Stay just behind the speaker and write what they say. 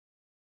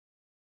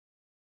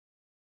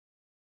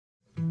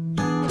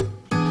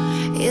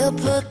He'll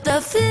put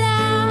the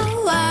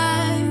flowers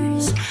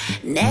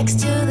next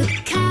to the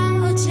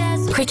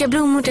couches. Skicka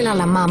blommor till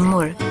alla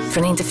mammor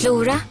från Inte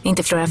Flora,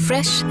 Inte Flora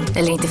Fresh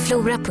eller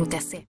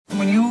inteflora.se.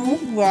 When you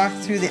walk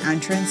through the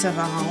entrance of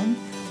a home,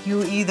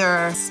 you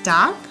either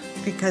stop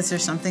because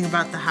there's something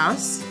about the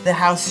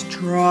house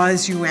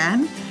draws you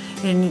in,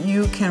 and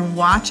you can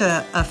watch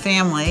a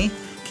family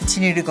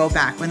continue to go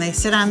back. When they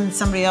sit on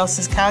somebody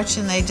else's couch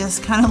and they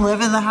just kind of live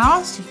in the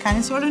house, you kind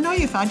of sort of know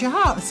you found your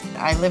house.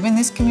 I live in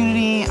this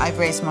community, I've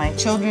raised my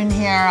children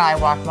here, I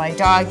walk my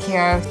dog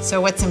here,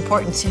 so what's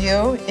important to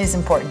you is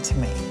important to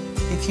me.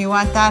 If you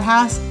want that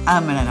house,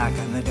 I'm gonna knock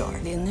on the door.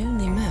 Det är nu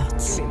ni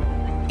möts,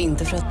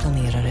 inte för att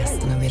planera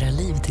resten av era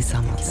liv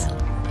tillsammans.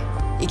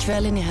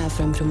 Ikväll är ni här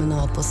för en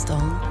promenad på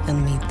stan,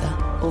 en middag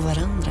och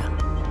varandra.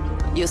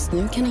 Just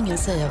nu kan ingen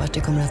säga vart det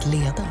kommer att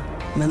leda,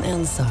 men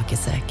en sak är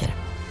säker.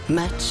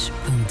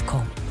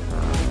 Match.com.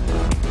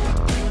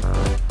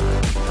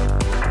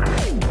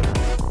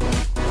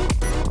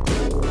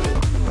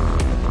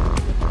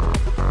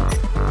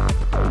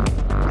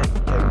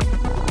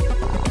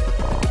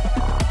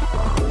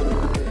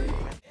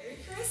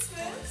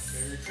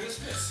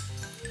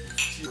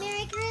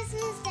 Merry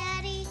Christmas,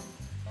 Daddy.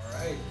 All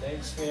right,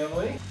 thanks,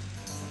 family.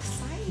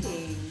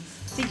 Exciting.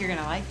 I think you're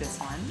gonna like this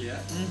one. Yeah.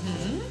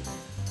 Mm-hmm.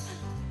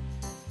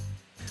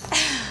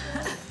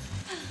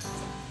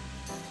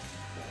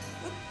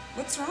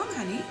 What's wrong,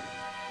 honey?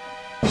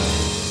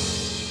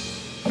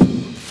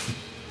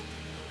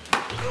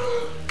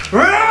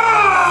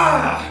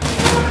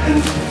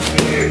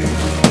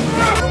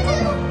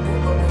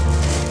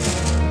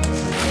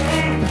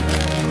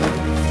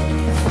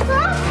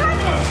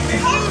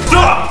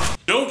 Stop!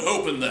 Don't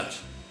open that.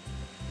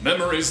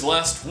 Memories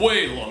last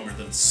way longer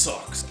than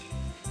socks.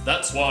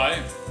 That's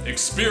why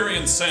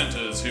Experienced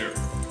Santa is here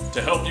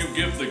to help you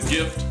give the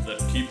gift that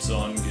keeps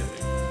on giving.